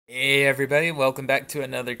Hey everybody, welcome back to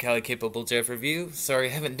another Calicapablejeff review. Sorry I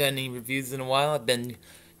haven't done any reviews in a while. I've been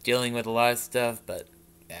dealing with a lot of stuff, but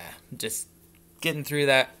yeah, just getting through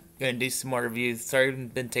that. Gonna do some more reviews. Sorry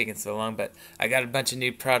it's been taking so long, but I got a bunch of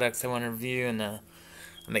new products I want to review, and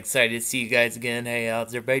I'm excited to see you guys again. Hey,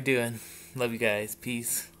 how's everybody doing? Love you guys.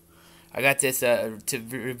 Peace. I got this to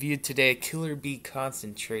review today, Killer Bee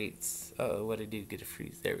Concentrates. Oh, what I do? Get a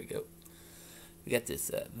freeze. There we go. We got this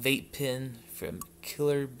vape pen from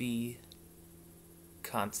Killer Bee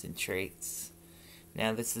Concentrates.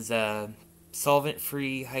 Now this is a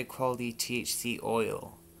solvent-free, high-quality THC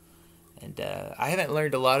oil. And I haven't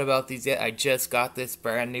learned a lot about these yet. I just got this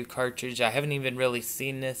brand new cartridge. I haven't even really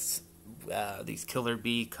seen these Killer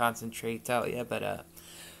Bee Concentrates out yet, but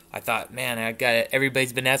I thought, man, I got it.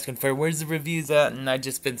 Everybody's been asking for where's the reviews at, and I've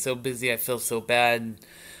just been so busy. I feel so bad.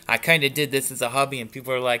 I kind of did this as a hobby, and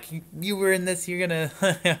people are like, you were in this, you're gonna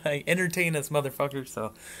entertain us, motherfucker.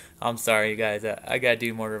 So I'm sorry, guys. I gotta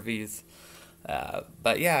do more reviews.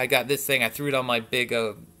 But yeah, I got this thing. I threw it on my big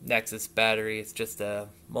Nexus battery. It's just a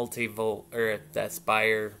multi-volt, or a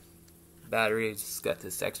Aspire battery. It's just got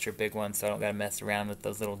this extra big one, so I don't gotta mess around with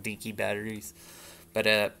those little dinky batteries.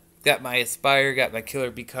 But got my Aspire, got my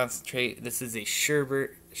Killer Bee Concentrate. This is a Sherbet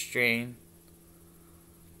strain.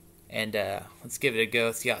 And let's give it a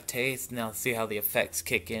go, see how it tastes, and I'll see how the effects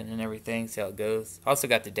kick in and everything, see how it goes. Also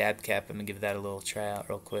got the dab cap. I'm going to give that a little try out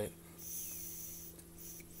real quick.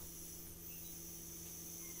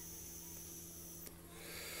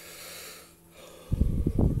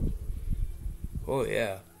 Oh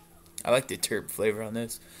yeah, I like the terp flavor on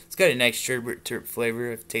this. It's got a nice sherbet terp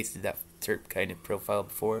flavor. I've tasted that terp kind of profile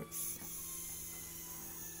before.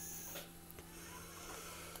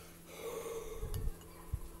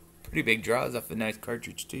 Pretty big draws off a nice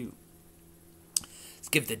cartridge too. Let's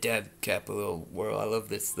give the dab cap a little whirl. I love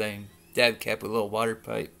this thing. Dab cap with a little water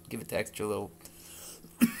pipe. Give it the extra little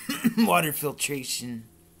water filtration.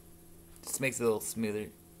 Just makes it a little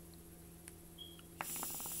smoother.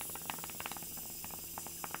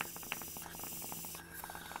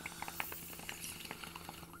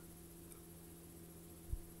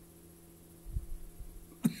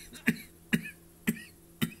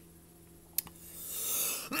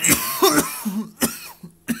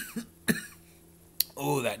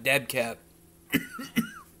 Oh, that dab cap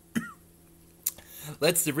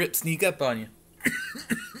lets the rip sneak up on you.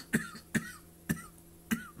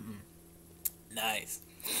 Nice.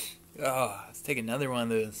 Oh, let's take another one of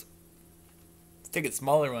those. Let's take a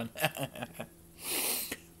smaller one.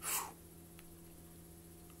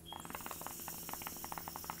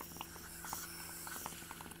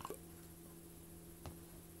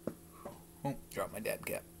 Oh, drop my dab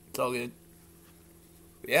cap. It's all good.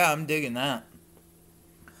 Yeah, I'm digging that.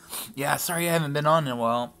 Yeah, sorry I haven't been on in a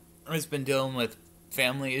while. I've just been dealing with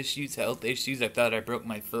family issues, health issues. I thought I broke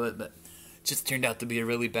my foot, but it just turned out to be a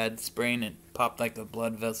really bad sprain. It popped like a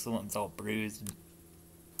blood vessel and it's all bruised.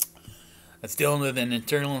 I'm dealing with an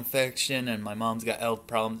internal infection, and my mom's got health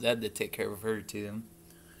problems. I had to take care of her too.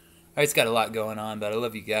 I just got a lot going on, but I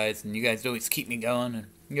love you guys, and you guys always keep me going, and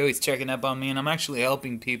you're always checking up on me, and I'm actually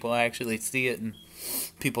helping people. I actually see it, and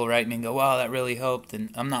people write me and go, wow, that really helped.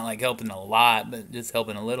 And I'm not like helping a lot, but just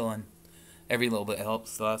helping a little, and every little bit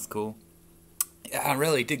helps, so that's cool. Yeah, I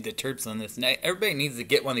really dig the terps on this. And everybody needs to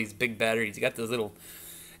get one of these big batteries. You got those little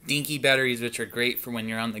dinky batteries, which are great for when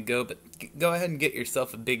you're on the go, but go ahead and get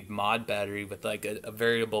yourself a big mod battery with like a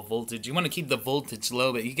variable voltage. You want to keep the voltage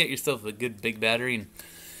low, but you get yourself a good big battery, and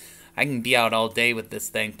I can be out all day with this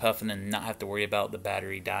thing puffing and not have to worry about the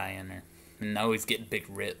battery dying, and always get big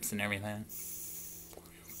rips and everything.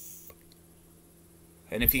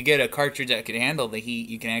 And if you get a cartridge that can handle the heat,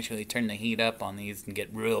 you can actually turn the heat up on these and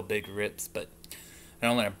get real big rips. But I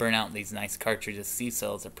don't want to burn out these nice cartridges.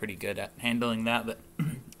 Ccells are pretty good at handling that, but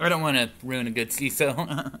I don't want to ruin a good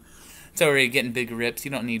Ccell. It's already getting big rips.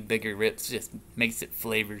 You don't need bigger rips. It just makes it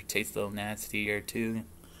flavor taste a little nastier too.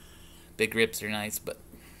 Big rips are nice, but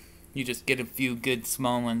you just get a few good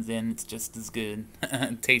small ones in, it's just as good.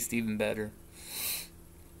 Tastes even better.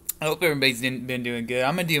 I hope everybody's been doing good.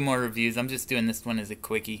 I'm going to do more reviews. I'm just doing this one as a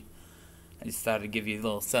quickie. I just thought I'd give you a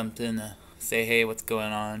little something to say, hey, what's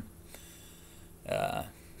going on.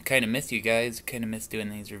 Kind of miss you guys. Kind of miss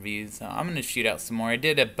doing these reviews. I'm going to shoot out some more. I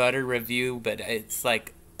did a butter review, but it's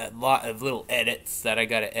like a lot of little edits that I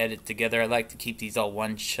got to edit together. I like to keep these all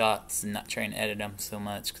one shots and not try and edit them so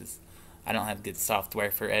much because I don't have good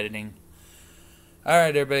software for editing.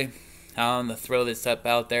 Alright, everybody. I'm going to throw this up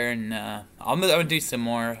out there, and I'm going to do some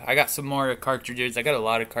more. I got some more cartridges. I got a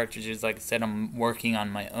lot of cartridges. Like I said, I'm working on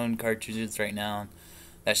my own cartridges right now.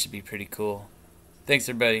 That should be pretty cool. Thanks,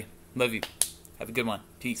 everybody. Love you. Have a good one.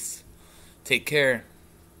 Peace. Take care.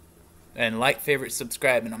 And like, favorite,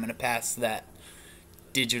 subscribe, and I'm going to pass that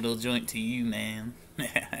digital joint to you, man.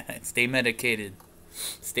 Stay medicated.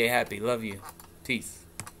 Stay happy. Love you. Peace.